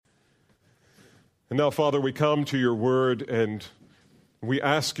And now, Father, we come to your word and we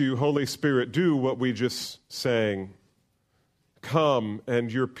ask you, Holy Spirit, do what we just sang. Come and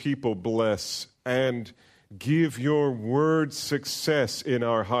your people bless and give your word success in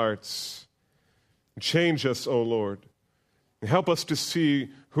our hearts. Change us, O Lord. Help us to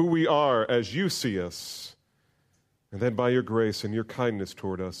see who we are as you see us. And then by your grace and your kindness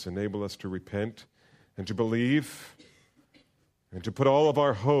toward us, enable us to repent and to believe and to put all of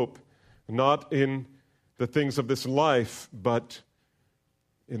our hope not in the things of this life, but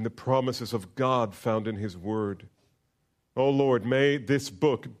in the promises of God found in his word. Oh Lord, may this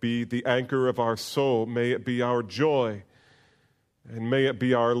book be the anchor of our soul. May it be our joy, and may it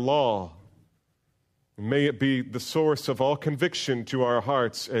be our law. May it be the source of all conviction to our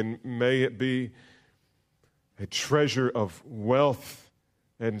hearts, and may it be a treasure of wealth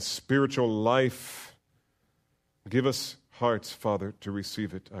and spiritual life. Give us hearts, Father, to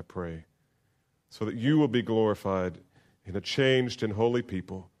receive it, I pray, so that you will be glorified in a changed and holy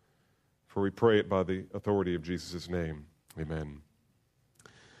people. For we pray it by the authority of Jesus' name. Amen.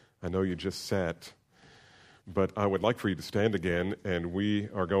 I know you just sat, but I would like for you to stand again, and we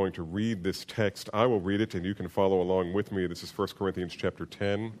are going to read this text. I will read it, and you can follow along with me. This is 1 Corinthians chapter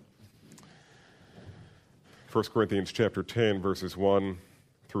 10. 1 Corinthians chapter 10, verses 1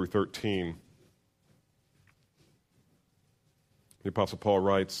 through 13. The Apostle Paul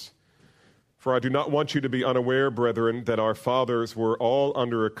writes, "For I do not want you to be unaware, brethren, that our fathers were all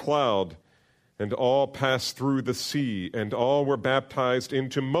under a cloud, and all passed through the sea, and all were baptized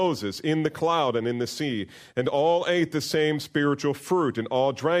into Moses in the cloud and in the sea, and all ate the same spiritual fruit, and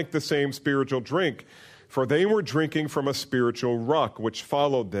all drank the same spiritual drink, for they were drinking from a spiritual rock which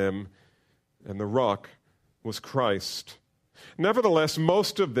followed them, and the rock was Christ. Nevertheless, with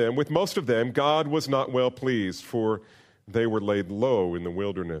most of them, God was not well pleased, for they were laid low in the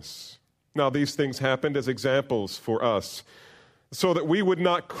wilderness. Now these things happened as examples for us, so that we would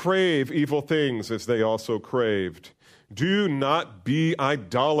not crave evil things as they also craved. Do not be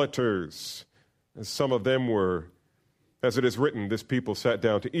idolaters, as some of them were. As it is written, this people sat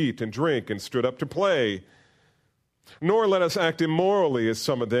down to eat and drink and stood up to play. Nor let us act immorally as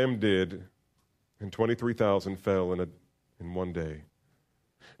some of them did, and 23,000 fell in one day.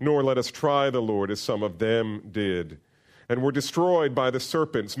 Nor let us try the Lord as some of them did, and were destroyed by the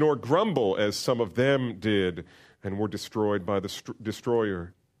serpents, nor grumble as some of them did, and were destroyed by the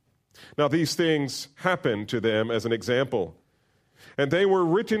destroyer. Now these things happened to them as an example, and they were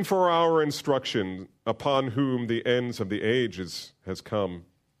written for our instruction, upon whom the ends of the ages has come.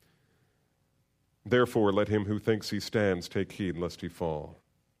 Therefore let him who thinks he stands take heed lest he fall.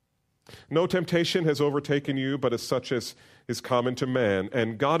 No temptation has overtaken you, but as such as is common to man,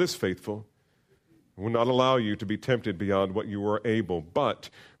 and God is faithful, will not allow you to be tempted beyond what you are able, but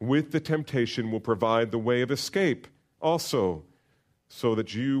with the temptation will provide the way of escape also, so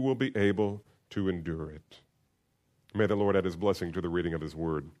that you will be able to endure it. May the Lord add his blessing to the reading of his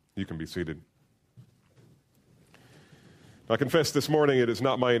word. You can be seated. I confess this morning it is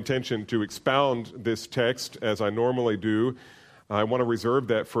not my intention to expound this text as I normally do. I want to reserve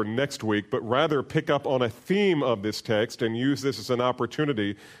that for next week, but rather pick up on a theme of this text and use this as an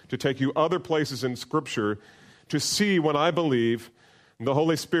opportunity to take you other places in Scripture to see what I believe the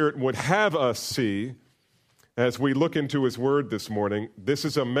Holy Spirit would have us see as we look into his word this morning. This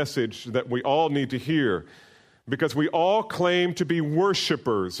is a message that we all need to hear because we all claim to be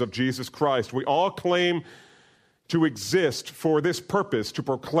worshipers of Jesus Christ. We all claim to exist for this purpose, to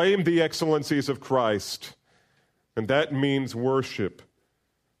proclaim the excellencies of Christ. And that means worship.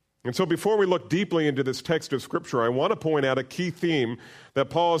 And so before we look deeply into this text of Scripture, I want to point out a key theme that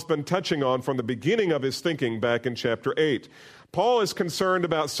Paul has been touching on from the beginning of his thinking back in chapter 8. Paul is concerned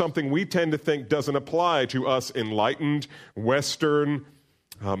about something we tend to think doesn't apply to us enlightened, Western,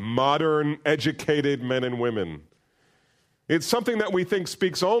 modern, educated men and women. It's something that we think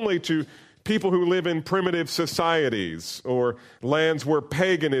speaks only to people who live in primitive societies or lands where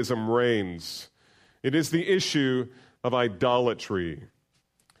paganism reigns. It is the issue of idolatry.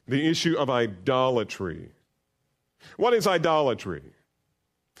 The issue of idolatry. What is idolatry?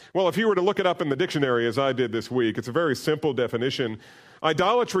 Well, if you were to look it up in the dictionary as I did this week, it's a very simple definition.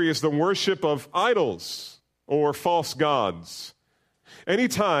 Idolatry is the worship of idols or false gods.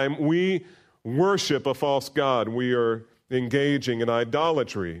 Anytime we worship a false god, we are engaging in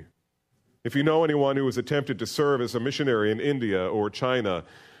idolatry. If you know anyone who has attempted to serve as a missionary in India or China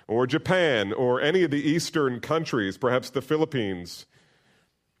or Japan, or any of the Eastern countries, perhaps the Philippines,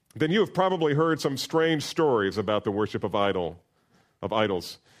 then you have probably heard some strange stories about the worship of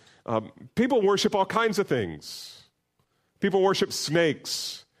idols. People worship all kinds of things. People worship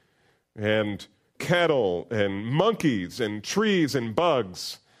snakes and cattle and monkeys and trees and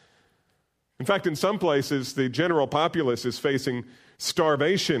bugs. In fact, in some places, the general populace is facing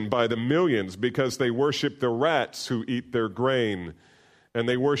starvation by the millions because they worship the rats who eat their grain, and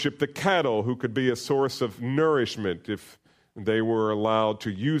they worship the cattle who could be a source of nourishment if they were allowed to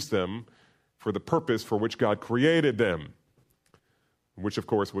use them for the purpose for which God created them, which, of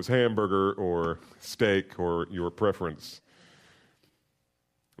course, was hamburger or steak or your preference.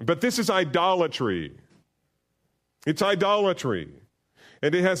 But this is idolatry. It's idolatry.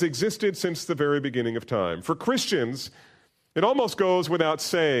 And it has existed since the very beginning of time. For Christians, it almost goes without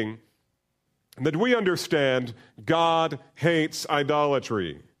saying that we understand God hates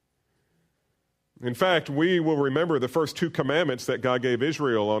idolatry. In fact, we will remember the first 2 commandments that God gave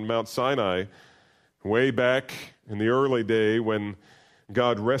Israel on Mount Sinai way back in the early day when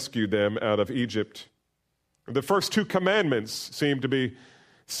God rescued them out of Egypt. The first 2 commandments seem to be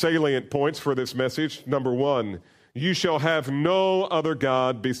salient points for this message. Number 1, you shall have no other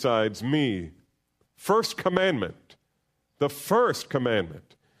God besides me. First commandment, the first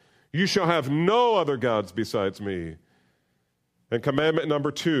commandment. You shall have no other gods besides me. And commandment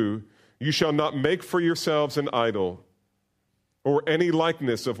number 2, you shall not make for yourselves an idol or any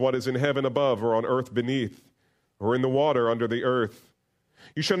likeness of what is in heaven above or on earth beneath or in the water under the earth.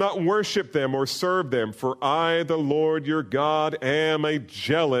 You shall not worship them or serve them, for I, the Lord your God, am a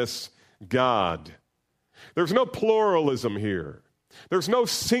jealous God. There's no pluralism here. There's no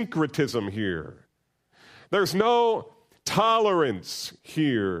syncretism here. There's no tolerance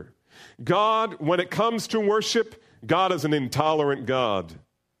here. God, when it comes to worship, God is an intolerant God.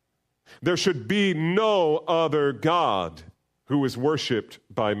 There should be no other God who is worshiped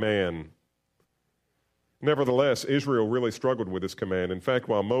by man. Nevertheless, Israel really struggled with this command. In fact,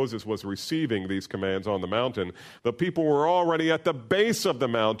 while Moses was receiving these commands on the mountain, the people were already at the base of the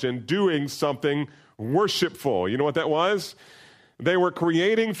mountain doing something worshipful. You know what that was? They were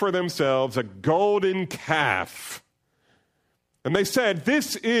creating for themselves a golden calf. And they said,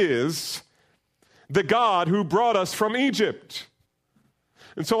 this is the God who brought us from Egypt.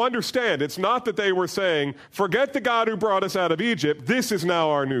 And so understand, it's not that they were saying, forget the God who brought us out of Egypt, this is now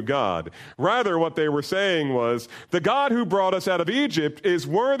our new God. Rather, what they were saying was, the God who brought us out of Egypt is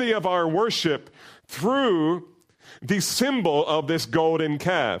worthy of our worship through the symbol of this golden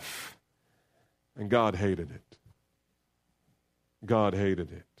calf. And God hated it. God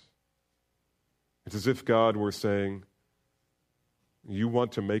hated it. It's as if God were saying, you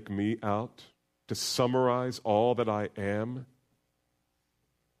want to make me out to summarize all that I am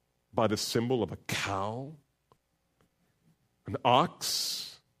by the symbol of a cow, an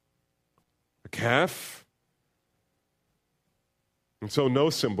ox, a calf? And so no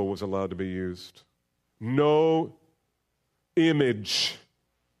symbol was allowed to be used. No image,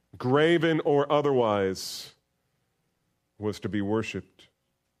 graven or otherwise, was to be worshipped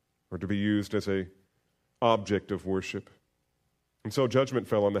or to be used as an object of worship. And so judgment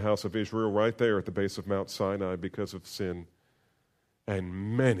fell on the house of Israel right there at the base of Mount Sinai because of sin.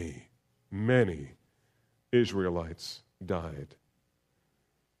 And many, many Israelites died.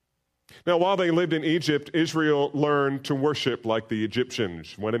 Now, while they lived in Egypt, Israel learned to worship like the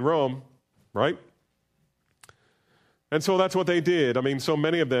Egyptians when in Rome, right? And so that's what they did. I mean, so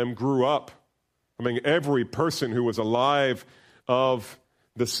many of them grew up. I mean, every person who was alive of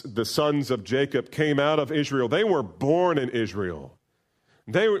the sons of Jacob came out of Israel. They were born in Israel.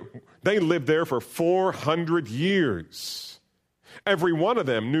 They lived there for 400 years. Every one of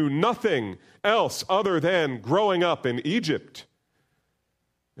them knew nothing else other than growing up in Egypt.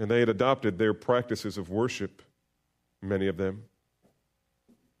 And they had adopted their practices of worship, many of them.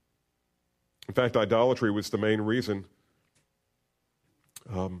 In fact, idolatry was the main reason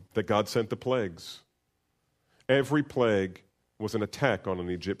that God sent the plagues. Every plague was an attack on an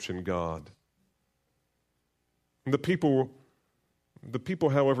Egyptian god. And the people,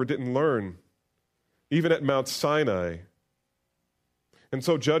 however, didn't learn, even at Mount Sinai. And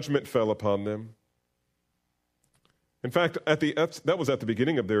so judgment fell upon them. In fact, that was at the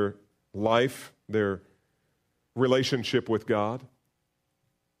beginning of their life, their relationship with God.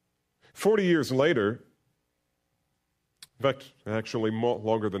 40 years later, in fact, actually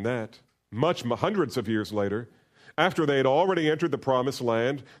longer than that, hundreds of years later, after they had already entered the promised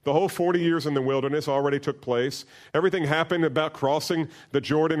land, the whole 40 years in the wilderness already took place. Everything happened about crossing the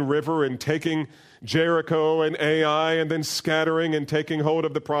Jordan River and taking Jericho and Ai and then scattering and taking hold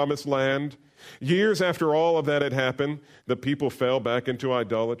of the promised land. Years after all of that had happened, the people fell back into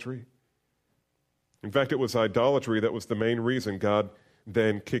idolatry. In fact, it was idolatry that was the main reason God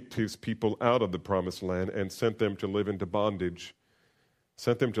then kicked his people out of the promised land and sent them to live into bondage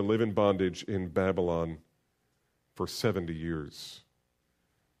sent them to live in bondage in Babylon for 70 years.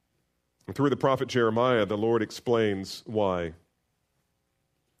 And through the prophet Jeremiah, the Lord explains why.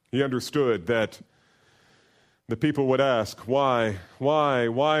 He understood that the people would ask, why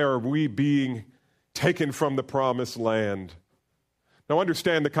are we being taken from the promised land? Now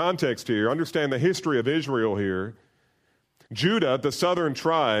understand the context here, understand the history of Israel here. Judah, the southern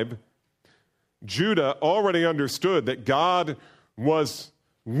tribe, Judah already understood that God was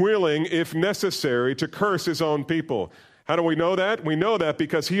willing, if necessary, to curse his own people. How do we know that? We know that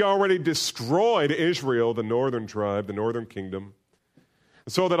because he already destroyed Israel, the northern tribe, the northern kingdom,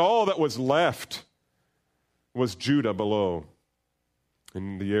 so that all that was left was Judah below,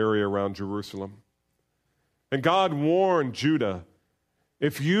 in the area around Jerusalem. And God warned Judah,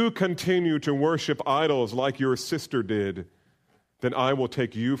 if you continue to worship idols like your sister did, then I will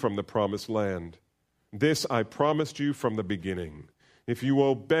take you from the promised land. This I promised you from the beginning. If you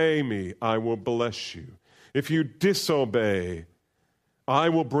obey me, I will bless you. If you disobey, I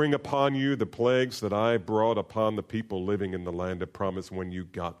will bring upon you the plagues that I brought upon the people living in the land of promise when you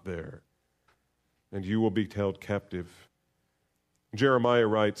got there. And you will be held captive. Jeremiah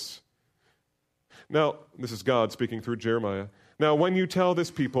writes, now, this is God speaking through Jeremiah. Now, when you tell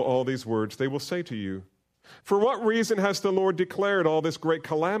this people all these words, they will say to you, for what reason has the Lord declared all this great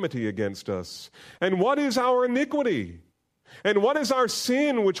calamity against us? And what is our iniquity? And what is our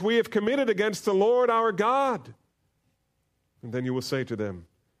sin which we have committed against the Lord our God? And then you will say to them,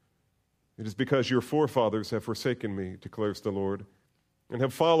 it is because your forefathers have forsaken me, declares the Lord, and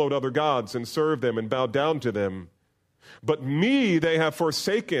have followed other gods and served them and bowed down to them. But me they have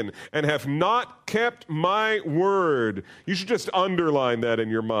forsaken and have not kept my word. You should just underline that in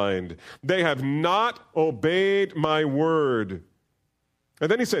your mind. They have not obeyed my word. And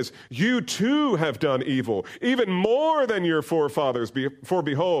then he says, you too have done evil, even more than your forefathers, for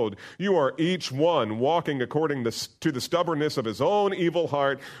behold, you are each one walking according to the stubbornness of his own evil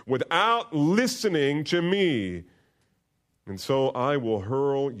heart without listening to me. And so I will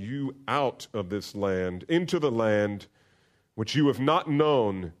hurl you out of this land, into the land which you have not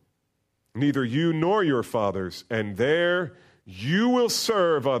known, neither you nor your fathers, and there you will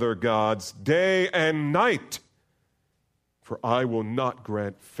serve other gods day and night, for I will not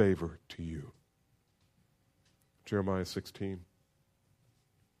grant favor to you. Jeremiah 16.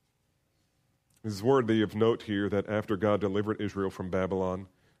 It is worthy of note here that after God delivered Israel from Babylon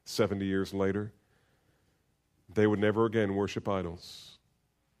 70 years later, they would never again worship idols.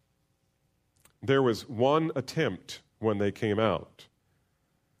 There was one attempt when they came out,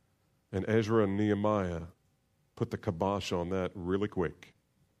 and Ezra and Nehemiah put the kibosh on that really quick.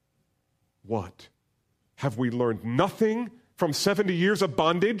 What? Have we learned nothing from 70 years of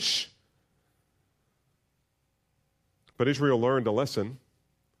bondage? But Israel learned a lesson,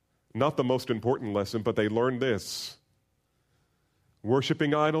 not the most important lesson, but they learned this.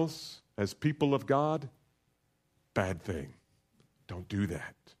 Worshiping idols as people of God, bad thing. Don't do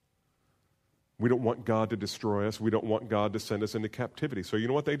that. We don't want God to destroy us. We don't want God to send us into captivity. So you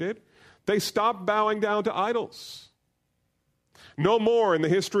know what they did? They stopped bowing down to idols. No more in the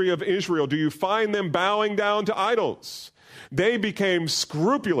history of Israel do you find them bowing down to idols. They became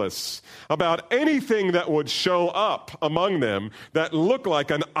scrupulous about anything that would show up among them that looked like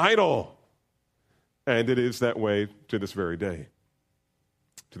an idol. And it is that way to this very day.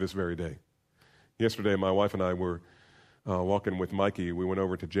 To this very day. Yesterday, my wife and I were walking with Mikey. We went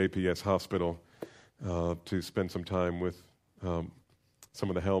over to JPS Hospital to spend some time with some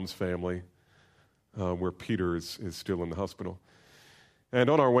of the Helms family, where Peter is still in the hospital. And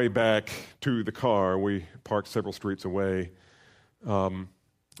on our way back to the car, we parked several streets away, and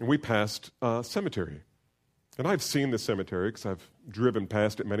we passed a cemetery. And I've seen this cemetery because I've driven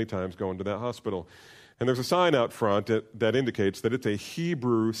past it many times going to that hospital. And there's a sign out front that indicates that it's a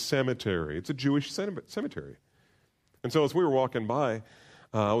Hebrew cemetery. It's a Jewish cemetery. And so as we were walking by,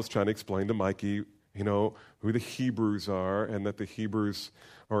 I was trying to explain to Mikey, who the Hebrews are, and that the Hebrews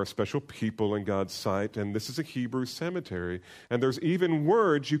are a special people in God's sight, and this is a Hebrew cemetery. And there's even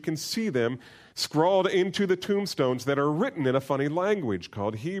words, you can see them, scrawled into the tombstones that are written in a funny language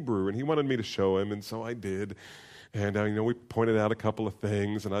called Hebrew. And he wanted me to show him, and so I did. And, we pointed out a couple of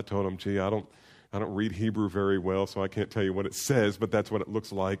things, and I told him, gee, I don't read Hebrew very well, so I can't tell you what it says, but that's what it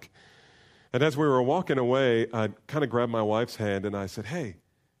looks like. And as we were walking away, I kind of grabbed my wife's hand, and I said, hey,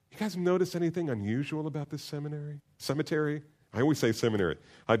 you guys notice anything unusual about this cemetery? I always say seminary.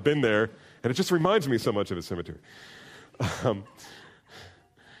 I've been there, and it just reminds me so much of a cemetery.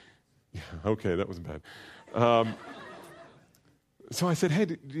 Okay, that wasn't bad. So I said, hey,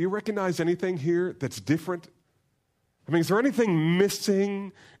 do you recognize anything here that's different? I mean, is there anything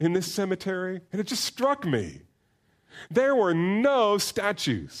missing in this cemetery? And it just struck me. There were no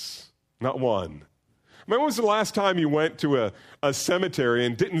statues, not one. I mean, when was the last time you went to a cemetery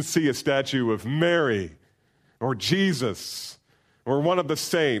and didn't see a statue of Mary or Jesus or one of the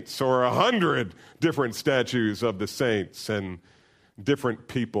saints or 100 different statues of the saints and different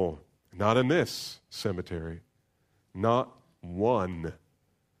people? Not in this cemetery. Not one.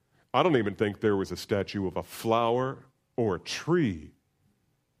 I don't even think there was a statue of a flower or a tree.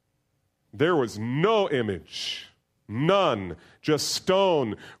 There was no image. None. Just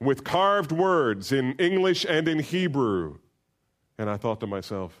stone with carved words in English and in Hebrew. And I thought to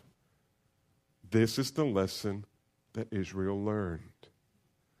myself, this is the lesson that Israel learned.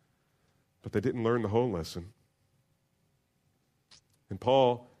 But they didn't learn the whole lesson. And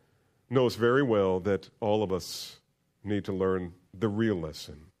Paul knows very well that all of us need to learn the real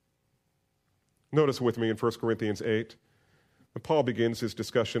lesson. Notice with me in 1 Corinthians 8, Paul begins his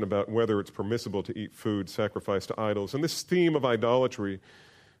discussion about whether it's permissible to eat food sacrificed to idols. And this theme of idolatry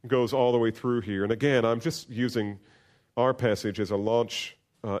goes all the way through here. And again, I'm just using our passage as a launch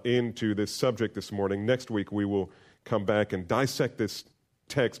into this subject this morning. Next week, we will come back and dissect this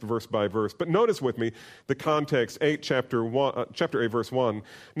text verse by verse. But notice with me the context, chapter 8, verse 1.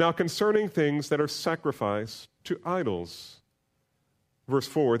 Now concerning things that are sacrificed to idols. Verse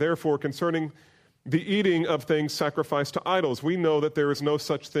 4, therefore concerning the eating of things sacrificed to idols, we know that there is no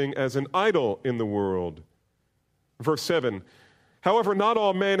such thing as an idol in the world. Verse 7, however, not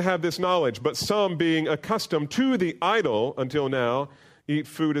all men have this knowledge, but some, being accustomed to the idol until now, eat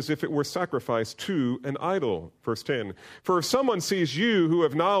food as if it were sacrificed to an idol. Verse 10, for if someone sees you who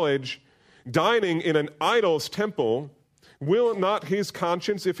have knowledge dining in an idol's temple, will not his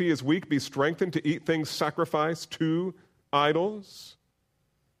conscience, if he is weak, be strengthened to eat things sacrificed to idols?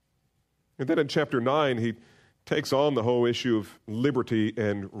 And then in chapter 9, he takes on the whole issue of liberty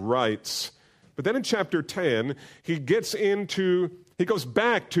and rights. But then in chapter 10, he goes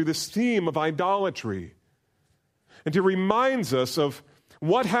back to this theme of idolatry. And he reminds us of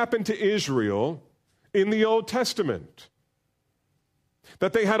what happened to Israel in the Old Testament.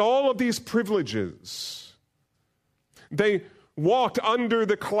 That they had all of these privileges. They walked under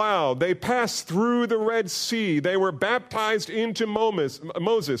the cloud. They passed through the Red Sea. They were baptized into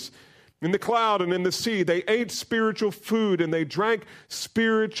Moses in the cloud and in the sea. They ate spiritual food and they drank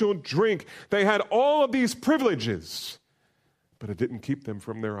spiritual drink. They had all of these privileges, but it didn't keep them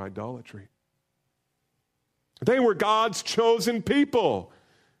from their idolatry. They were God's chosen people,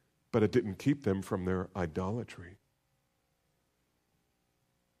 but it didn't keep them from their idolatry.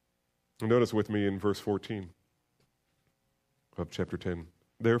 Notice with me in verse 14 of chapter 10.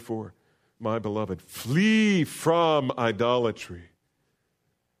 Therefore, my beloved, flee from idolatry.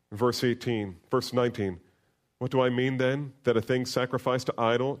 Verse 19, what do I mean then? That a thing sacrificed to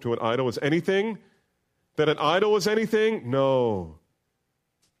an idol is anything? That an idol is anything? No.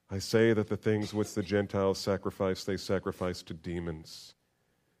 I say that the things which the Gentiles sacrifice, they sacrifice to demons.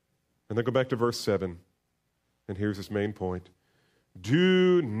 And then go back to verse 7, and here's his main point.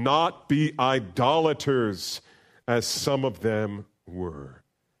 Do not be idolaters, as some of them were.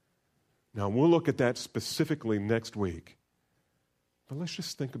 Now, we'll look at that specifically next week. But let's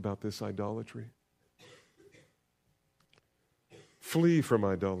just think about this idolatry. Flee from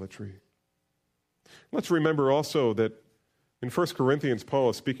idolatry. Let's remember also that in 1 Corinthians, Paul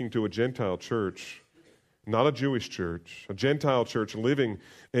is speaking to a Gentile church, not a Jewish church, a Gentile church living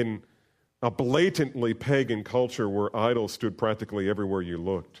in a blatantly pagan culture where idols stood practically everywhere you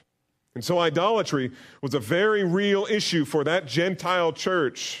looked. And so idolatry was a very real issue for that Gentile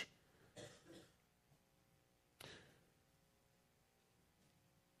church.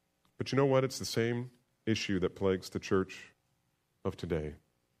 But you know what? It's the same issue that plagues the church of today.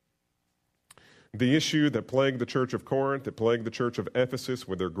 The issue that plagued the church of Corinth, that plagued the church of Ephesus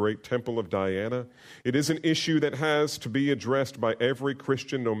with their great temple of Diana, it is an issue that has to be addressed by every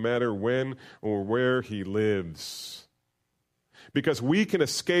Christian no matter when or where he lives. Because we can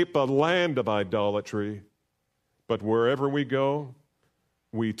escape a land of idolatry, but wherever we go,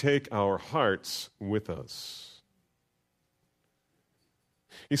 we take our hearts with us.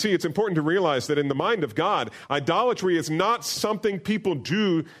 You see, it's important to realize that in the mind of God, idolatry is not something people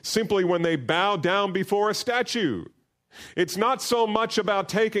do simply when they bow down before a statue. It's not so much about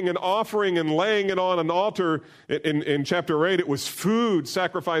taking an offering and laying it on an altar. In chapter 8, it was food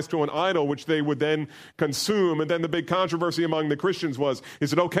sacrificed to an idol, which they would then consume. And then the big controversy among the Christians was,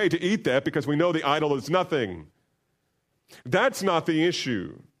 is it okay to eat that because we know the idol is nothing? That's not the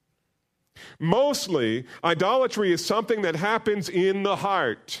issue. Mostly, idolatry is something that happens in the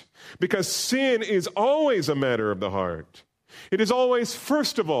heart, because sin is always a matter of the heart. It is always,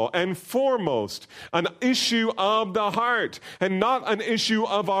 first of all and foremost, an issue of the heart and not an issue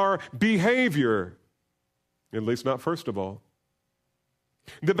of our behavior, at least not first of all.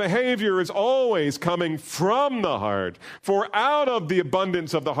 The behavior is always coming from the heart, for out of the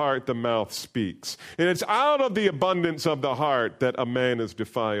abundance of the heart the mouth speaks. And it's out of the abundance of the heart that a man is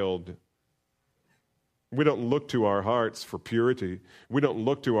defiled. We don't look to our hearts for purity. We don't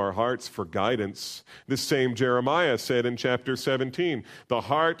look to our hearts for guidance. This same Jeremiah said in chapter 17, "The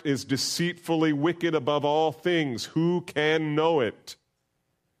heart is deceitfully wicked above all things. Who can know it?"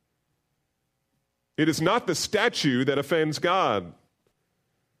 It is not the statue that offends God,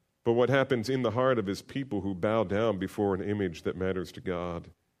 but what happens in the heart of his people who bow down before an image that matters to God.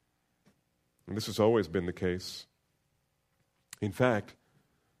 And this has always been the case. In fact,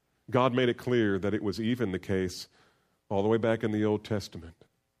 God made it clear that it was even the case all the way back in the Old Testament.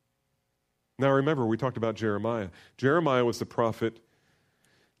 Now remember, we talked about Jeremiah. Jeremiah was the prophet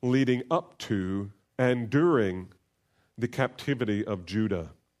leading up to and during the captivity of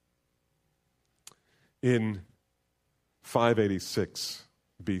Judah in 586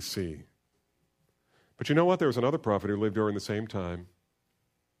 BC. But you know what? There was another prophet who lived during the same time.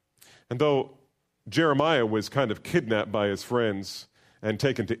 And though Jeremiah was kind of kidnapped by his friends and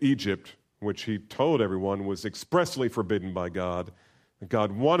taken to Egypt, which he told everyone was expressly forbidden by God,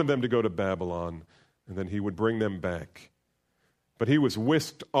 God wanted them to go to Babylon, and then he would bring them back. But he was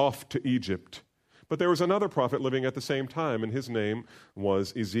whisked off to Egypt. But there was another prophet living at the same time, and his name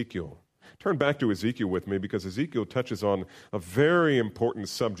was Ezekiel. Turn back to Ezekiel with me, because Ezekiel touches on a very important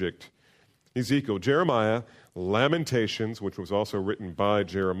subject. Ezekiel, Jeremiah, Lamentations, which was also written by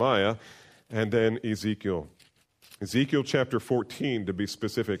Jeremiah, and then Ezekiel. Ezekiel chapter 14, to be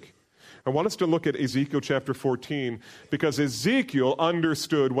specific. I want us to look at Ezekiel chapter 14 because Ezekiel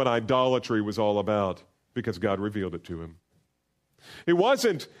understood what idolatry was all about because God revealed it to him. It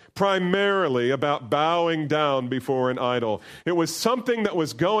wasn't primarily about bowing down before an idol. It was something that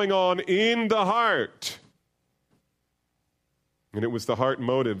was going on in the heart. And it was the heart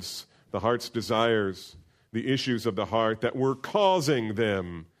motives, the heart's desires, the issues of the heart that were causing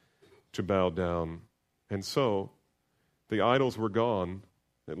them to bow down. And so, the idols were gone,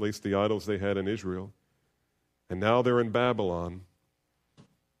 at least the idols they had in Israel. And now they're in Babylon.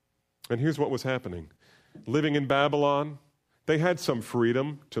 And here's what was happening. Living in Babylon, they had some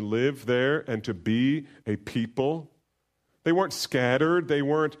freedom to live there and to be a people. They weren't scattered. They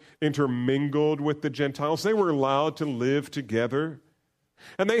weren't intermingled with the Gentiles. They were allowed to live together.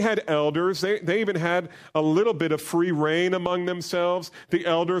 And they had elders. They even had a little bit of free reign among themselves. The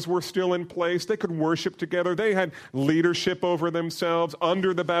elders were still in place. They could worship together. They had leadership over themselves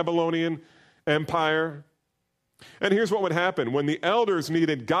under the Babylonian Empire. And here's what would happen. When the elders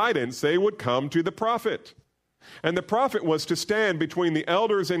needed guidance, they would come to the prophet. And the prophet was to stand between the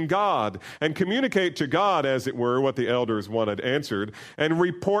elders and God and communicate to God, as it were, what the elders wanted answered and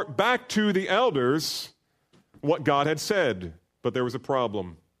report back to the elders what God had said. But there was a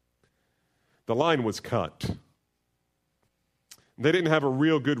problem. The line was cut. They didn't have a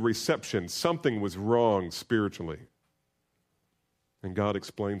real good reception. Something was wrong spiritually. And God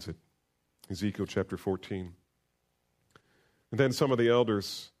explains it. Ezekiel chapter 14. And then some of the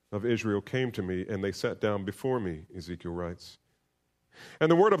elders of Israel came to me, and they sat down before me, Ezekiel writes. And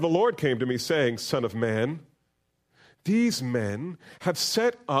the word of the Lord came to me, saying, Son of man, these men have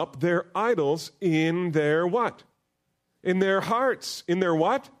set up their idols in their what? In their hearts. In their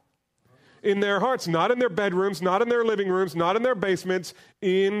what? In their hearts. Not in their bedrooms, not in their living rooms, not in their basements,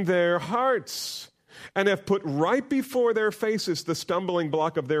 in their hearts. And have put right before their faces the stumbling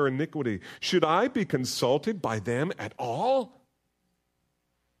block of their iniquity. Should I be consulted by them at all?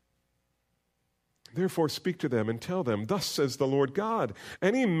 Therefore speak to them and tell them, Thus says the Lord God,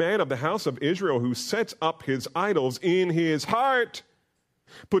 any man of the house of Israel who sets up his idols in his heart,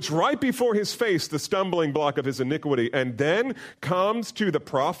 puts right before his face the stumbling block of his iniquity, and then comes to the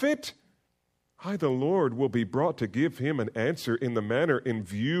prophet, I, the Lord, will be brought to give him an answer in the manner in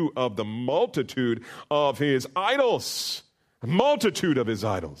view of the multitude of his idols. A multitude of his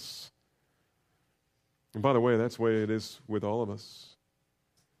idols. And by the way, that's the way it is with all of us.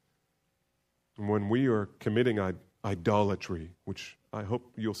 When we are committing idolatry, which I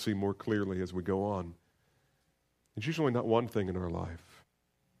hope you'll see more clearly as we go on, it's usually not one thing in our life.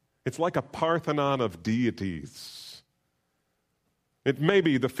 It's like a Parthenon of deities. It may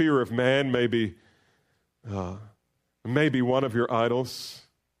be the fear of man, maybe one of your idols,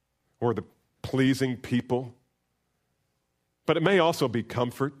 or the pleasing people. But it may also be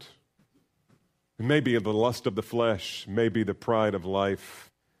comfort. It may be the lust of the flesh, may be the pride of life.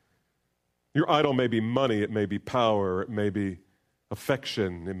 Your idol may be money, it may be power, it may be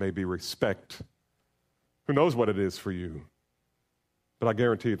affection, it may be respect. Who knows what it is for you? But I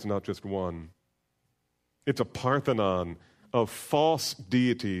guarantee it's not just one. It's a Parthenon of false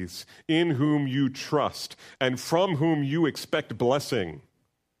deities in whom you trust and from whom you expect blessing.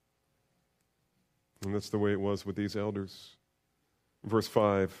 And that's the way it was with these elders. Verse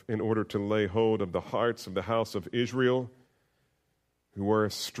 5, in order to lay hold of the hearts of the house of Israel, who were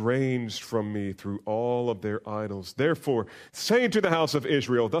estranged from me through all of their idols. Therefore, say to the house of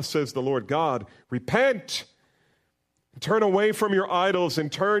Israel, thus says the Lord God, repent, turn away from your idols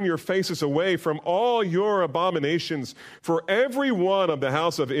and turn your faces away from all your abominations. For every one of the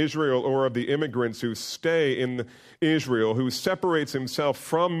house of Israel or of the immigrants who stay in Israel, who separates himself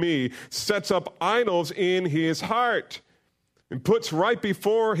from me, sets up idols in his heart and puts right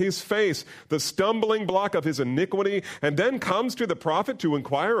before his face the stumbling block of his iniquity, and then comes to the prophet to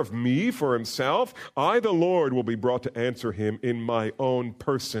inquire of me for himself, I, the Lord, will be brought to answer him in my own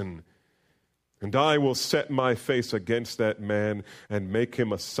person. And I will set my face against that man and make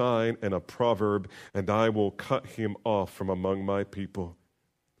him a sign and a proverb, and I will cut him off from among my people.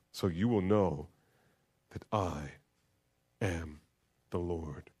 So you will know that I am the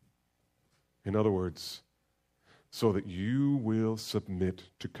Lord. In other words, so that you will submit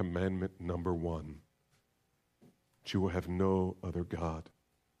to commandment number 1, that you will have no other God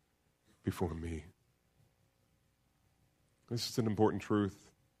before me. This is an important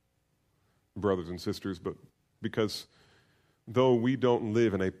truth, brothers and sisters, but because though we don't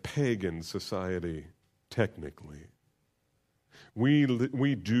live in a pagan society, technically, we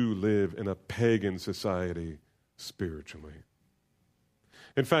do live in a pagan society spiritually.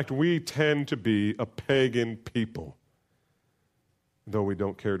 In fact, we tend to be a pagan people, though we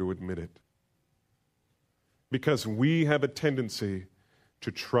don't care to admit it. Because we have a tendency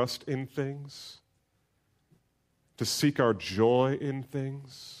to trust in things, to seek our joy in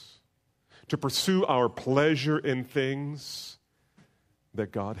things, to pursue our pleasure in things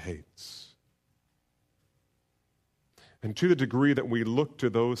that God hates. And to the degree that we look to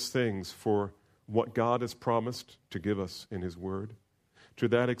those things for what God has promised to give us in His Word, to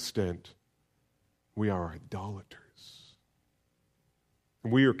that extent, we are idolaters.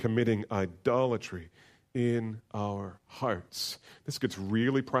 We are committing idolatry in our hearts. This gets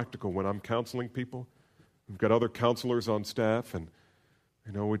really practical when I'm counseling people. We've got other counselors on staff, and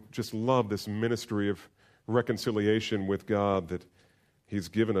we just love this ministry of reconciliation with God that He's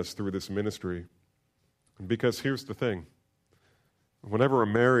given us through this ministry. Because here's the thing. Whenever a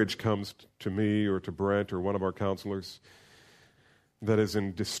marriage comes to me or to Brent or one of our counselors that is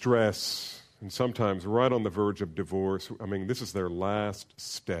in distress and sometimes right on the verge of divorce, this is their last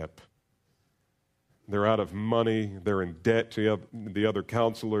step. They're out of money, they're in debt to the other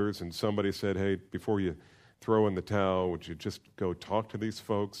counselors, and somebody said, hey, before you throw in the towel, would you just go talk to these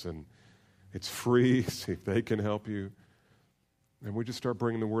folks, and it's free, see if they can help you. And we just start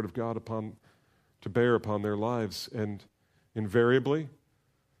bringing the Word of God to bear upon their lives, and invariably,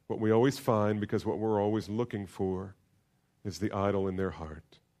 what we always find, because what we're always looking for, is the idol in their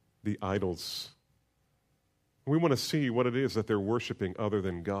heart, the idols. We want to see what it is that they're worshiping other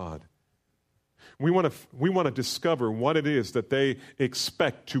than God. We want to discover what it is that they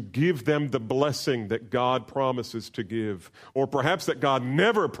expect to give them the blessing that God promises to give, or perhaps that God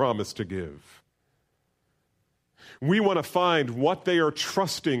never promised to give. We want to find what they are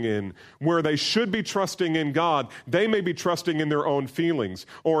trusting in, where they should be trusting in God. They may be trusting in their own feelings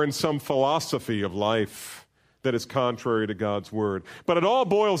or in some philosophy of life that is contrary to God's Word. But it all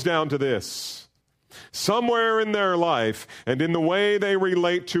boils down to this. Somewhere in their life and in the way they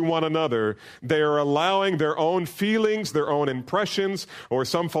relate to one another, they are allowing their own feelings, their own impressions, or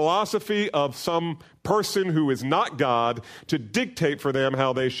some philosophy of some person who is not God to dictate for them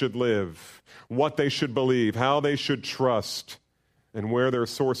how they should live, what they should believe, how they should trust, and where their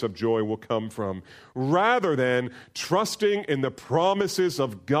source of joy will come from, rather than trusting in the promises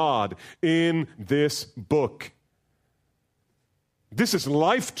of God in this book. This is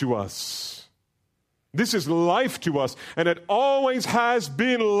life to us. This is life to us, and it always has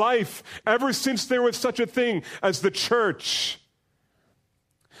been life ever since there was such a thing as the church.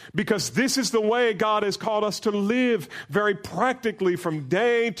 Because this is the way God has called us to live very practically from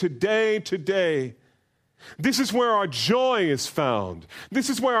day to day to day. This is where our joy is found.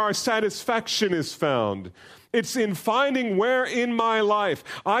 This is where our satisfaction is found. It's in finding where in my life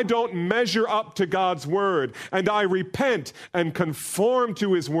I don't measure up to God's Word, and I repent and conform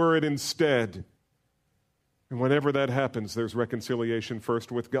to His Word instead. And whenever that happens, there's reconciliation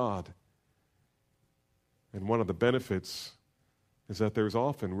first with God, And one of the benefits is that there's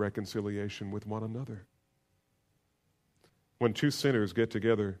often reconciliation with one another. When two sinners get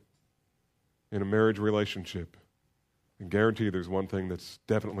together in a marriage relationship, I guarantee there's one thing that's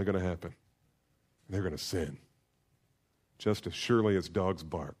definitely going to happen. They're going to sin. Just as surely as dogs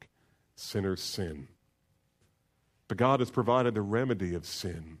bark, sinners sin. But God has provided the remedy of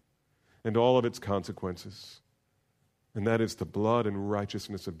sin and all of its consequences, and that is the blood and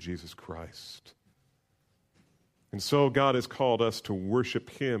righteousness of Jesus Christ. And so God has called us to worship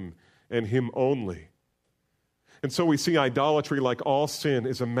Him and Him only. And so we see idolatry, like all sin,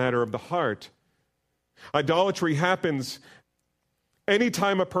 is a matter of the heart. Idolatry happens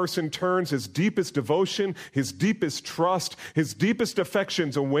anytime a person turns his deepest devotion, his deepest trust, his deepest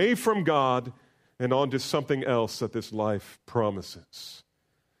affections away from God and onto something else that this life promises.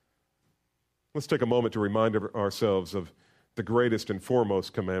 Let's take a moment to remind ourselves of the greatest and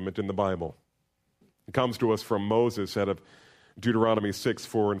foremost commandment in the Bible. It comes to us from Moses out of Deuteronomy 6,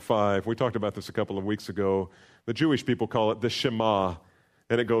 4, and 5. We talked about this a couple of weeks ago. The Jewish people call it the Shema,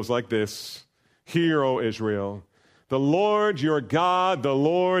 and it goes like this. Hear, O Israel, the Lord your God, the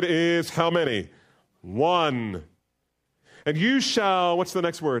Lord is how many? One. And you shall, what's the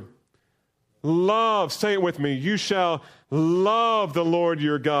next word? Love. Say it with me. You shall love the Lord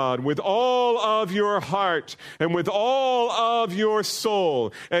your God with all of your heart and with all of your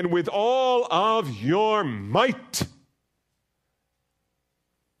soul and with all of your might.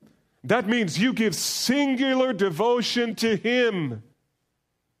 That means you give singular devotion to Him.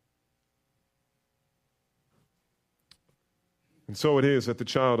 And so it is that the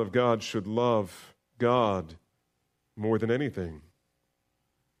child of God should love God more than anything.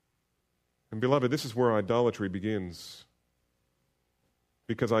 And beloved, this is where idolatry begins.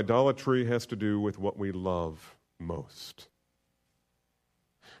 Because idolatry has to do with what we love most.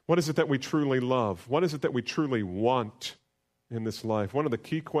 What is it that we truly love? What is it that we truly want in this life? One of the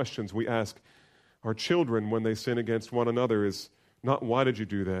key questions we ask our children when they sin against one another is not why did you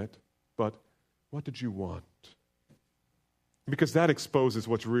do that, but what did you want? Because that exposes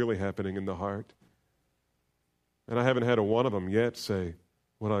what's really happening in the heart. And I haven't had a one of them yet say,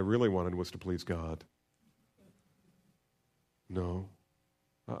 what I really wanted was to please God. No.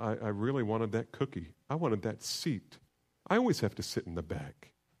 I really wanted that cookie. I wanted that seat. I always have to sit in the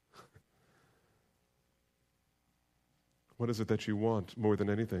back. What is it that you want more than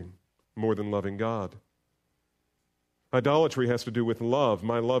anything? More than loving God? Idolatry has to do with love.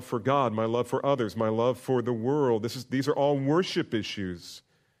 My love for God, my love for others, my love for the world. These are all worship issues.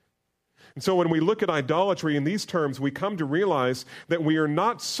 And so when we look at idolatry in these terms, we come to realize that we are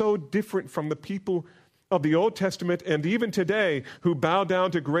not so different from the people of the Old Testament and even today who bow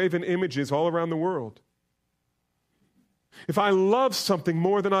down to graven images all around the world. If I love something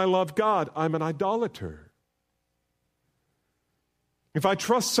more than I love God, I'm an idolater. If I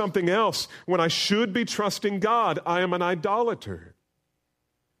trust something else when I should be trusting God, I am an idolater.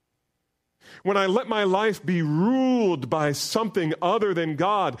 When I let my life be ruled by something other than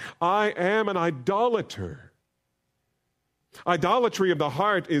God, I am an idolater. Idolatry of the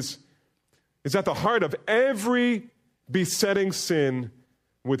heart is at the heart of every besetting sin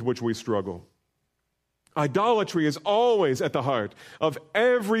with which we struggle. Idolatry is always at the heart of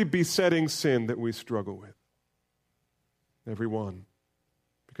every besetting sin that we struggle with. Every one.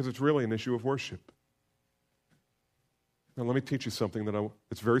 Because it's really an issue of worship. Now let me teach you something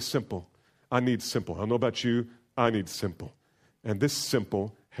it's very simple. I need simple. I don't know about you. I need simple. And this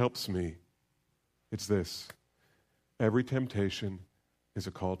simple helps me. It's this. Every temptation is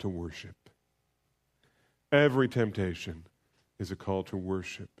a call to worship. Every temptation is a call to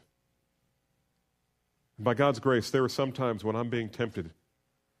worship. And by God's grace, there are some times when I'm being tempted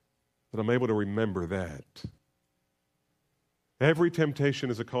that I'm able to remember that. Every temptation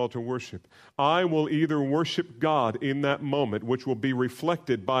is a call to worship. I will either worship God in that moment, which will be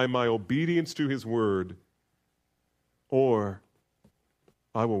reflected by my obedience to His word, or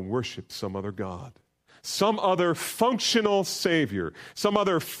I will worship some other God, some other functional Savior, some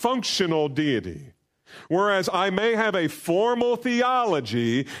other functional deity. Whereas I may have a formal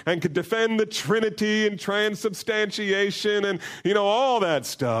theology and could defend the Trinity and transubstantiation and, all that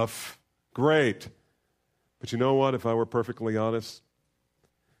stuff. Great. But you know what? If I were perfectly honest,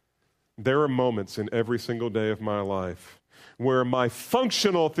 there are moments in every single day of my life where my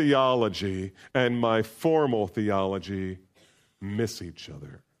functional theology and my formal theology miss each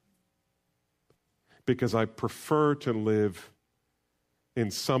other. Because I prefer to live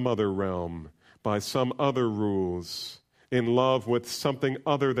in some other realm, by some other rules, in love with something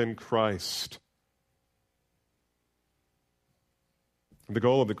other than Christ. The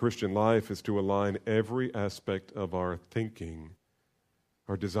goal of the Christian life is to align every aspect of our thinking,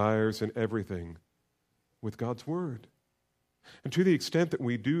 our desires, and everything with God's Word. And to the extent that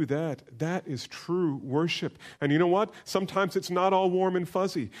we do that, that is true worship. And you know what? Sometimes it's not all warm and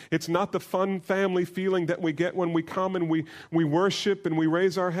fuzzy. It's not the fun family feeling that we get when we come and we worship and we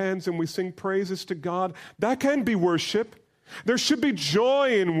raise our hands and we sing praises to God. That can be worship. There should be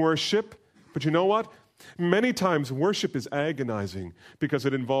joy in worship. But you know what? Many times worship is agonizing because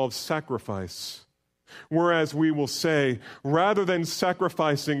it involves sacrifice. Whereas we will say, rather than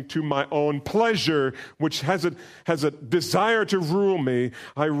sacrificing to my own pleasure, which has a desire to rule me,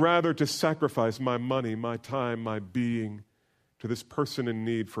 I rather to sacrifice my money, my time, my being to this person in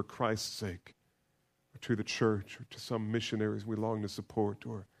need for Christ's sake, or to the church, or to some missionaries we long to support,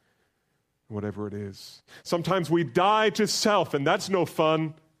 or whatever it is. Sometimes we die to self, and that's no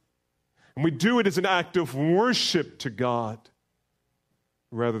fun. And we do it as an act of worship to God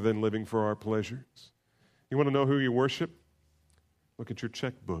rather than living for our pleasures. You want to know who you worship? Look at your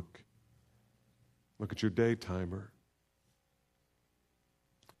checkbook. Look at your day timer.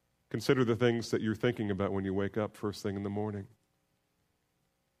 Consider the things that you're thinking about when you wake up first thing in the morning,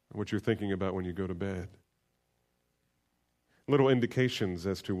 and what you're thinking about when you go to bed. Little indications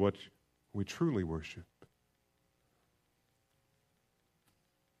as to what we truly worship.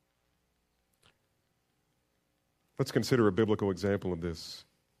 Let's consider a biblical example of this.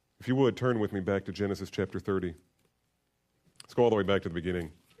 If you would, turn with me back to Genesis chapter 30. Let's go all the way back to the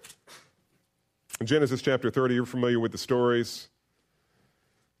beginning. In Genesis chapter 30, you're familiar with the stories.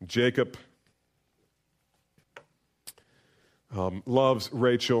 Jacob loves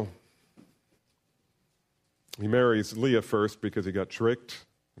Rachel. He marries Leah first because he got tricked.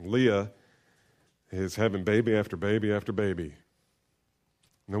 Leah is having baby after baby after baby.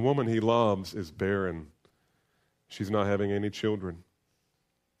 And the woman he loves is barren. She's not having any children.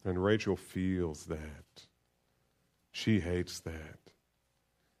 And Rachel feels that. She hates that.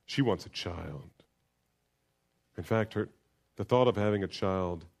 She wants a child. In fact, the thought of having a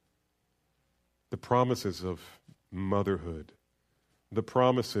child, the promises of motherhood, the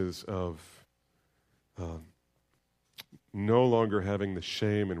promises of no longer having the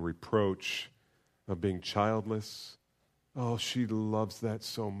shame and reproach of being childless. Oh, she loves that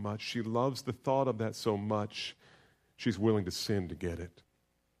so much. She loves the thought of that so much. She's willing to sin to get it.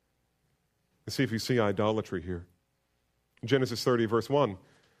 Let's see if you see idolatry here. Genesis 30, verse 1.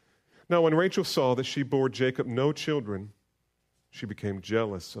 Now, when Rachel saw that she bore Jacob no children, she became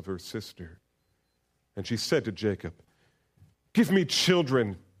jealous of her sister. And she said to Jacob, "Give me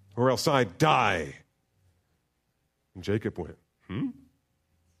children, or else I die." And Jacob went, And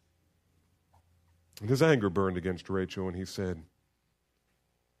his anger burned against Rachel, and he said,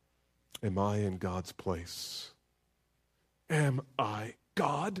 "Am I in God's place? Am I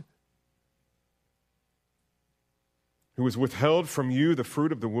God, who has withheld from you the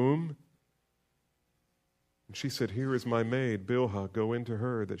fruit of the womb?" And she said, "Here is my maid, Bilhah. Go into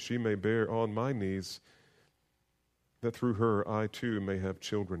her, that she may bear on my knees, that through her I too may have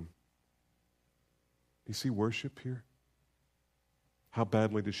children." You see worship here? How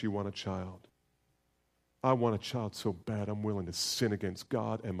badly does she want a child? I want a child so bad I'm willing to sin against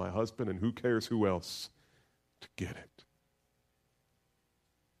God and my husband and who cares who else to get it.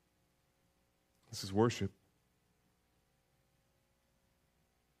 This is worship.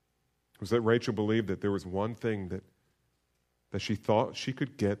 Was that Rachel believed that there was one thing that she thought she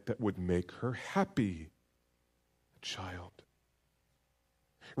could get that would make her happy? A child.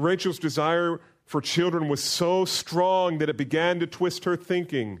 Rachel's desire for children was so strong that it began to twist her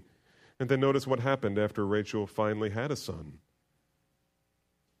thinking. And then notice what happened after Rachel finally had a son.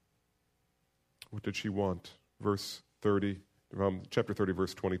 What did she want? Chapter 30,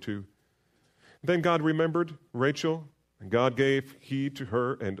 verse 22. Then God remembered Rachel, and God gave heed to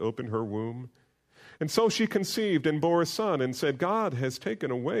her and opened her womb. And so she conceived and bore a son and said, "God has taken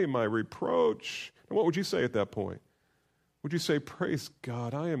away my reproach." And what would you say at that point? Would you say, "Praise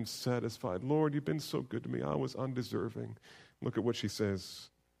God, I am satisfied. Lord, you've been so good to me. I was undeserving." Look at what she says.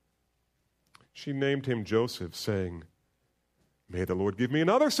 She named him Joseph, saying, "May the Lord give me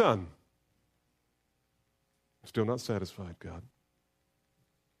another son." Still not satisfied, God.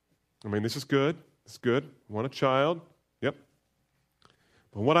 I mean, this is good. It's good. Want a child. Yep.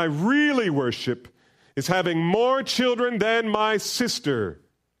 But what I really worship is having more children than my sister.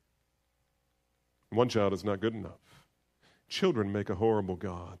 One child is not good enough. Children make a horrible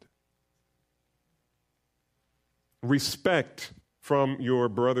God. Respect from your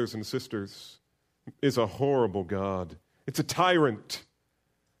brothers and sisters is a horrible God. It's a tyrant.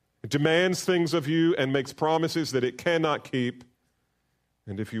 It demands things of you and makes promises that it cannot keep.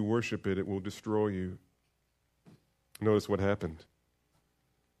 and if you worship it, it will destroy you. Notice what happened.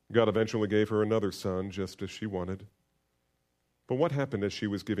 God eventually gave her another son, just as she wanted. But what happened as she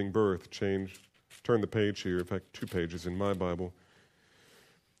was giving birth? Turn the page here. In fact, 2 pages in my Bible.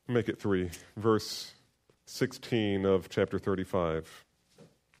 Make it 3. Verse 16 of chapter 35.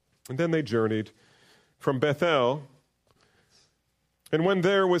 And then they journeyed from Bethel, and when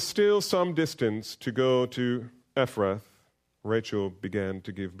there was still some distance to go to Ephrath, Rachel began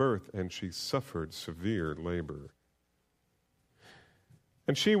to give birth, and she suffered severe labor.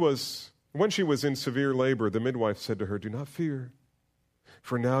 And when she was in severe labor, the midwife said to her, "Do not fear,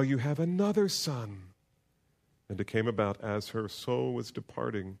 for now you have another son." And it came about as her soul was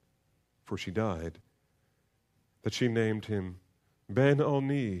departing, for she died, that she named him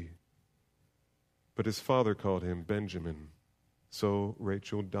Ben-Oni, but his father called him Benjamin. So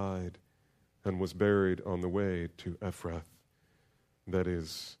Rachel died and was buried on the way to Ephrath, that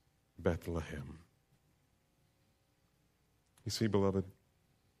is, Bethlehem. You see, beloved,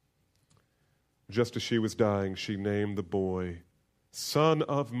 just as she was dying, she named the boy Son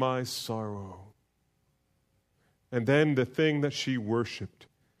of My Sorrow. And then the thing that she worshiped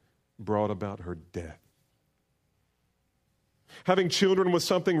brought about her death. Having children was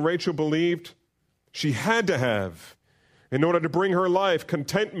something Rachel believed she had to have in order to bring her life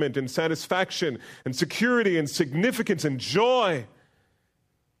contentment and satisfaction and security and significance and joy.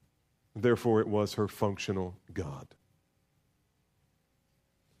 Therefore, it was her functional God.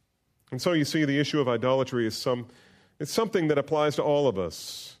 And so you see, the issue of idolatry is something that applies to all of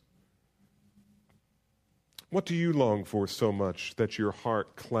us. What do you long for so much that your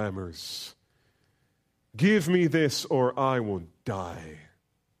heart clamors? Give me this or I will die.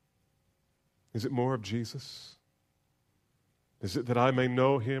 Is it more of Jesus? Is it that I may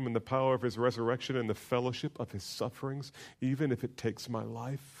know him and the power of his resurrection and the fellowship of his sufferings, even if it takes my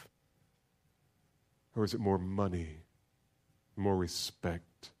life? Or is it more money, more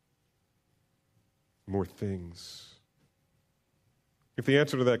respect, more things? If the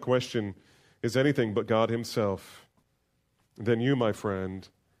answer to that question is anything but God himself, then you, my friend,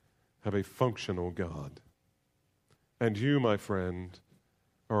 have a functional God. And you, my friend,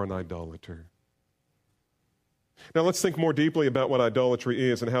 are an idolater. Now let's think more deeply about what idolatry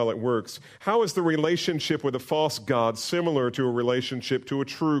is and how it works. How is the relationship with a false god similar to a relationship to a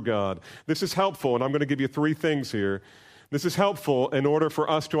true God? This is helpful, and I'm going to give you 3 things here. This is helpful in order for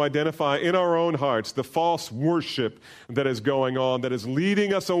us to identify in our own hearts the false worship that is going on, that is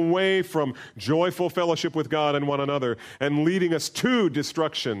leading us away from joyful fellowship with God and one another, and leading us to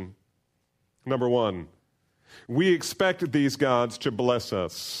destruction. Number 1, we expect these gods to bless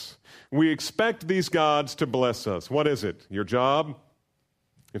us. We expect these gods to bless us. What is it? Your job?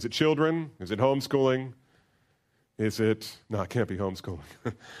 Is it children? Is it homeschooling? No, it can't be homeschooling.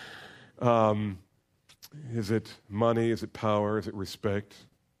 Is it money? Is it power? Is it respect?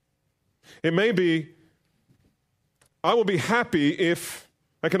 It may be, I will be happy if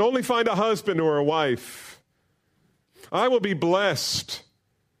I can only find a husband or a wife. I will be blessed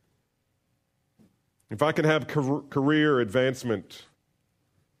if I can have career advancement.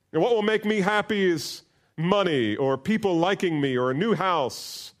 And what will make me happy is money or people liking me or a new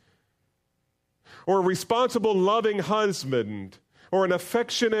house or a responsible, loving husband or an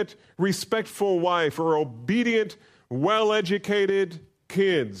affectionate, respectful wife or obedient, well-educated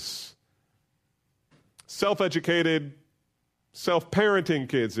kids. Self-educated, self-parenting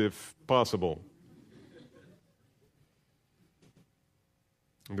kids if possible.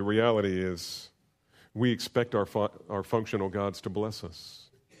 And the reality is we expect our functional gods to bless us.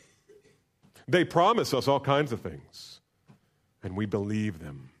 They promise us all kinds of things, and we believe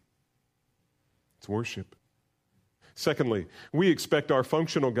them. It's worship. Secondly, we expect our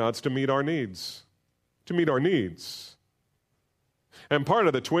functional gods to meet our needs. To meet our needs. And part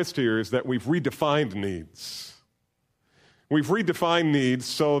of the twist here is that we've redefined needs. We've redefined needs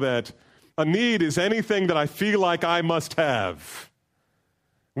so that a need is anything that I feel like I must have,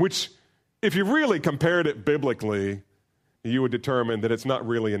 which, if you really compared it biblically, you would determine that it's not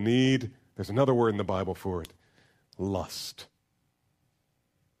really a need. There's another word in the Bible for it, lust.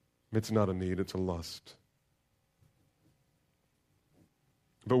 It's not a need, it's a lust.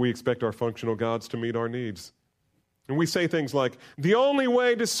 But we expect our functional gods to meet our needs. And we say things like, the only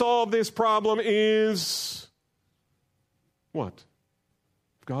way to solve this problem is what?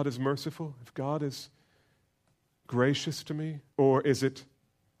 If God is merciful, if God is gracious to me, or is it,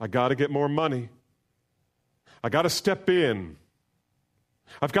 I got to get more money. I got to step in.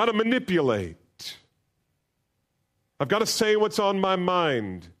 I've got to manipulate. I've got to say what's on my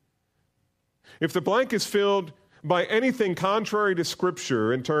mind. If the blank is filled by anything contrary to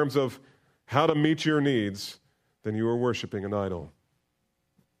Scripture in terms of how to meet your needs, then you are worshiping an idol.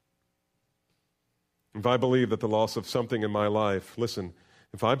 If I believe that the loss of something in my life, listen,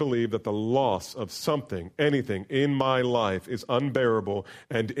 if I believe that the loss of something, anything in my life is unbearable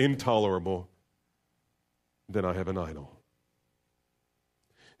and intolerable, then I have an idol.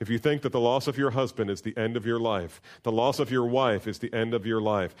 If you think that the loss of your husband is the end of your life, the loss of your wife is the end of your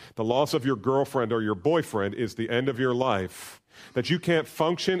life, the loss of your girlfriend or your boyfriend is the end of your life, that you can't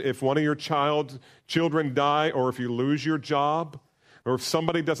function if one of your children die, or if you lose your job, or if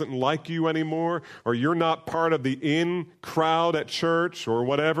somebody doesn't like you anymore, or you're not part of the in crowd at church or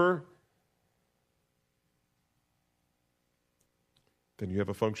whatever, then you have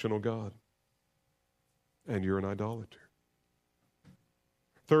a functional God, and you're an idolater.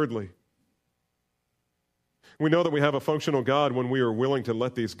 Thirdly, we know that we have a functional God when we are willing to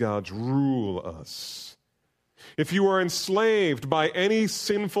let these gods rule us. If you are enslaved by any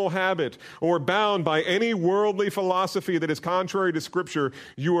sinful habit or bound by any worldly philosophy that is contrary to Scripture,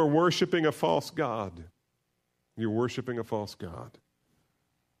 you are worshiping a false God. You're worshiping a false God.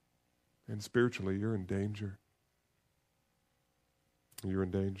 And spiritually, you're in danger. You're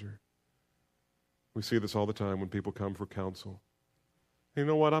in danger. We see this all the time when people come for counsel. You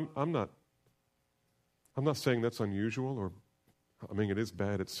know what? I'm not saying that's unusual, or I mean, it is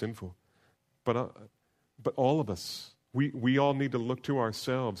bad, it's sinful. But all of us, we all need to look to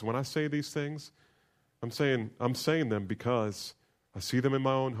ourselves. When I say these things, I'm saying them because I see them in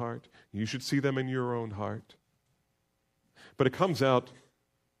my own heart. You should see them in your own heart. But it comes out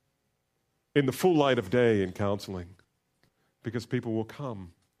in the full light of day in counseling, because people will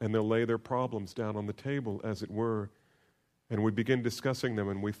come and they'll lay their problems down on the table, as it were. And we begin discussing them,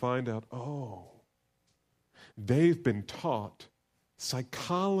 and we find out, oh, they've been taught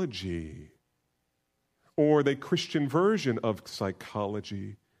psychology, or the Christian version of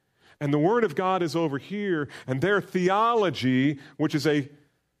psychology. And the Word of God is over here, and their theology, which is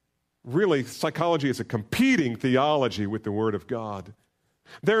psychology is a competing theology with the Word of God.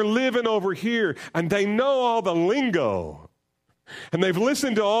 They're living over here, and they know all the lingo. And they've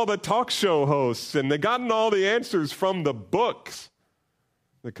listened to all the talk show hosts, and they've gotten all the answers from the books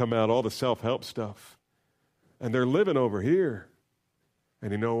that come out, all the self-help stuff. And they're living over here.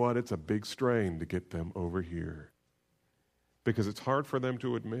 And you know what? It's a big strain to get them over here, because it's hard for them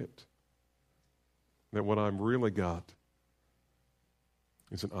to admit that what I've really got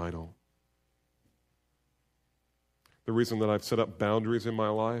is an idol. The reason that I've set up boundaries in my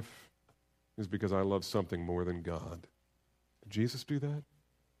life is because I love something more than God. Did Jesus do that?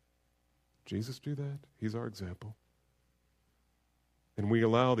 Jesus do that? He's our example. And we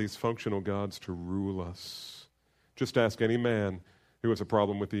allow these functional gods to rule us. Just ask any man who has a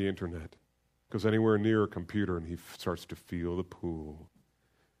problem with the internet, goes anywhere near a computer, and he starts to feel the pull.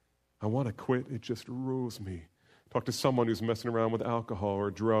 I want to quit. It just rules me. Talk to someone who's messing around with alcohol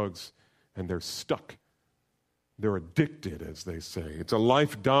or drugs, and they're stuck. They're addicted, as they say. It's a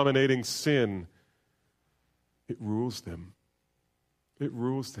life-dominating sin. It rules them. It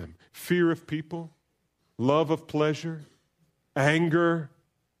rules them. Fear of people, love of pleasure, anger,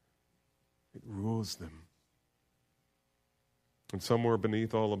 it rules them. And somewhere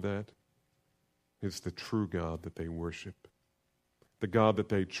beneath all of that is the true God that they worship, the God that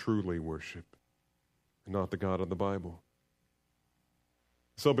they truly worship, and not the God of the Bible.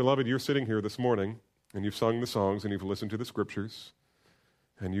 So, beloved, you're sitting here this morning, and you've sung the songs, and you've listened to the Scriptures,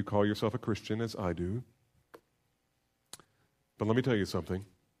 and you call yourself a Christian, as I do. But let me tell you something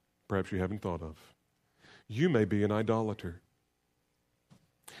perhaps you haven't thought of. You may be an idolater.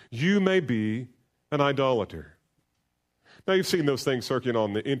 You may be an idolater. Now, you've seen those things circulating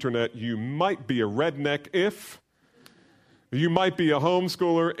on the internet. You might be a redneck if. You might be a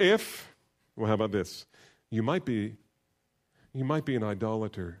homeschooler if. Well, how about this? You might be an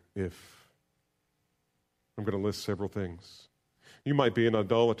idolater if. I'm going to list several things. You might be an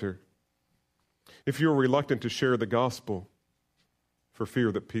idolater if you're reluctant to share the gospel for fear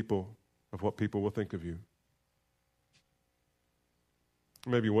of what people will think of you.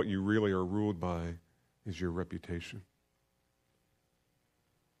 Maybe what you really are ruled by is your reputation.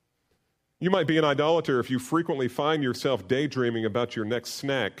 You might be an idolater if you frequently find yourself daydreaming about your next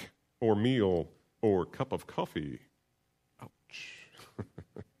snack or meal or cup of coffee. Ouch.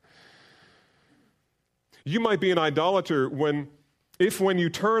 You might be an idolater when you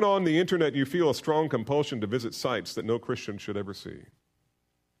turn on the internet, you feel a strong compulsion to visit sites that no Christian should ever see.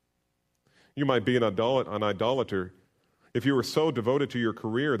 You might be an idolater if you are so devoted to your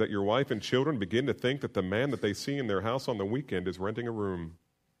career that your wife and children begin to think that the man that they see in their house on the weekend is renting a room.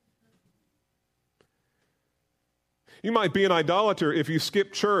 You might be an idolater if you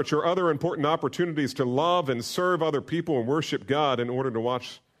skip church or other important opportunities to love and serve other people and worship God in order to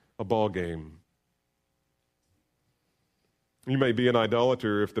watch a ball game. You may be an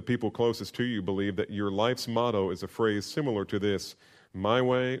idolater if the people closest to you believe that your life's motto is a phrase similar to this, my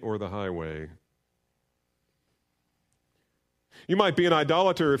way or the highway. You might be an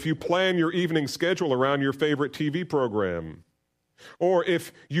idolater if you plan your evening schedule around your favorite TV program, or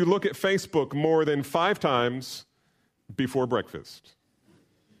if you look at Facebook more than 5 times before breakfast.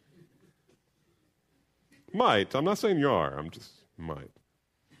 Might. I'm not saying you are. I'm just might.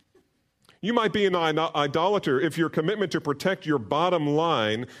 You might be an idolater if your commitment to protect your bottom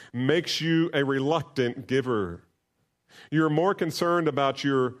line makes you a reluctant giver. You're more concerned about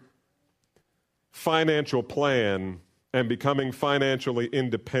your financial plan and becoming financially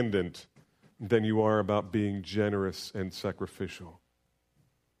independent than you are about being generous and sacrificial.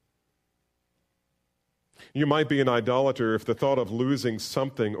 You might be an idolater if the thought of losing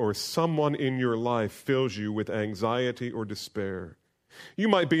something or someone in your life fills you with anxiety or despair. You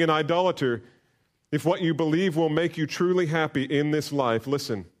might be an idolater if what you believe will make you truly happy in this life,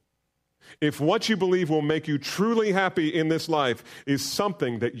 listen, if what you believe will make you truly happy in this life is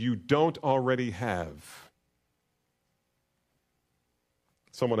something that you don't already have.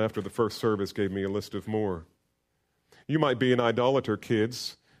 Someone after the first service gave me a list of more. You might be an idolater,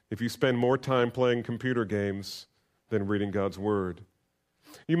 kids, if you spend more time playing computer games than reading God's Word.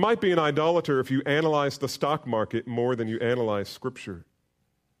 You might be an idolater if you analyze the stock market more than you analyze Scripture.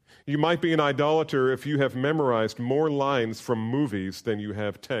 You might be an idolater if you have memorized more lines from movies than you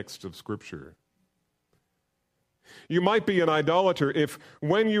have texts of Scripture. You might be an idolater if,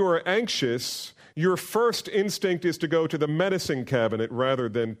 when you are anxious, your first instinct is to go to the medicine cabinet rather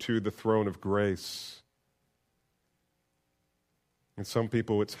than to the throne of grace. And some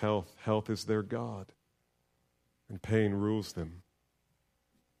people, it's health. Health is their God, and pain rules them.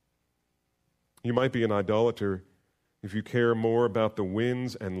 You might be an idolater if you care more about the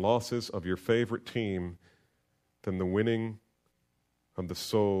wins and losses of your favorite team than the winning of the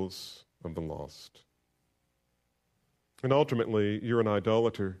souls of the lost. And ultimately, you're an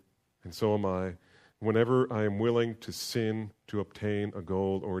idolater, and so am I, whenever I am willing to sin to obtain a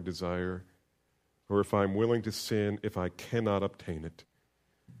goal or a desire, or if I'm willing to sin if I cannot obtain it.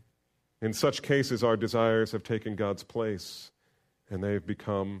 In such cases, our desires have taken God's place, and they've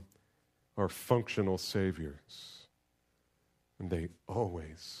become our functional saviors, and they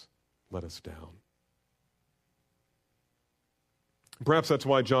always let us down. Perhaps that's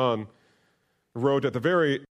why John wrote at the very